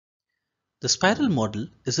The spiral model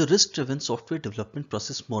is a risk-driven software development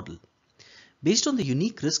process model. Based on the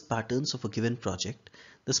unique risk patterns of a given project,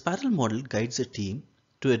 the spiral model guides a team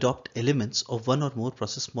to adopt elements of one or more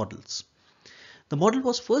process models. The model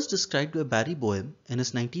was first described by Barry Boehm in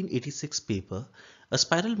his 1986 paper, A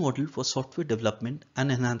Spiral Model for Software Development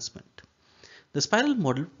and Enhancement. The spiral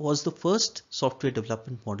model was the first software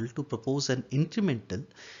development model to propose an incremental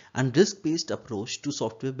and risk-based approach to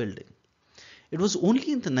software building. It was only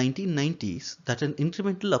in the 1990s that an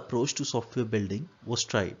incremental approach to software building was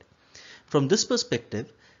tried. From this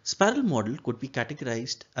perspective, spiral model could be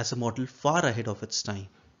categorized as a model far ahead of its time.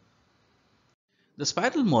 The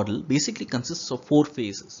spiral model basically consists of four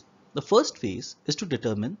phases. The first phase is to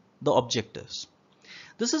determine the objectives.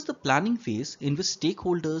 This is the planning phase in which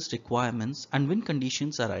stakeholders' requirements and win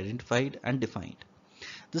conditions are identified and defined.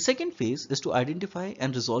 The second phase is to identify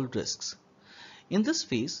and resolve risks. In this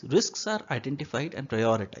phase, risks are identified and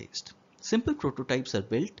prioritized. Simple prototypes are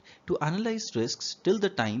built to analyze risks till the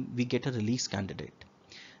time we get a release candidate.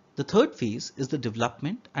 The third phase is the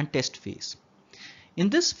development and test phase. In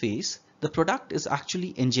this phase, the product is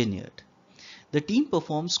actually engineered. The team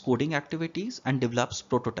performs coding activities and develops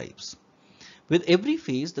prototypes. With every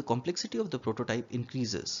phase, the complexity of the prototype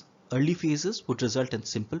increases. Early phases would result in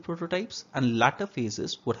simple prototypes, and latter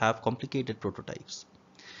phases would have complicated prototypes.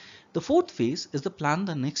 The fourth phase is the plan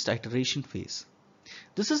the next iteration phase.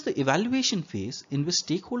 This is the evaluation phase in which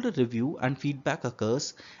stakeholder review and feedback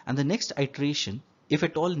occurs, and the next iteration, if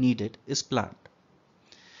at all needed, is planned.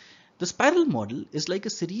 The spiral model is like a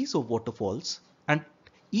series of waterfalls, and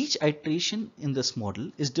each iteration in this model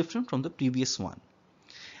is different from the previous one.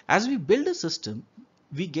 As we build a system,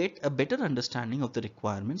 we get a better understanding of the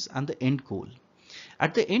requirements and the end goal.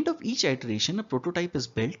 At the end of each iteration, a prototype is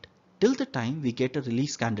built till the time we get a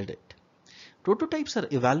release candidate. Prototypes are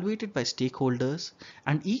evaluated by stakeholders,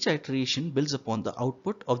 and each iteration builds upon the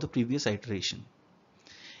output of the previous iteration.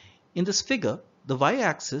 In this figure, the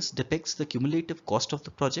y-axis depicts the cumulative cost of the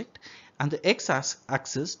project, and the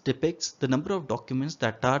x-axis depicts the number of documents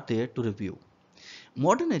that are there to review.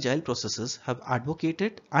 Modern agile processes have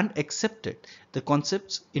advocated and accepted the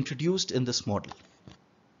concepts introduced in this model.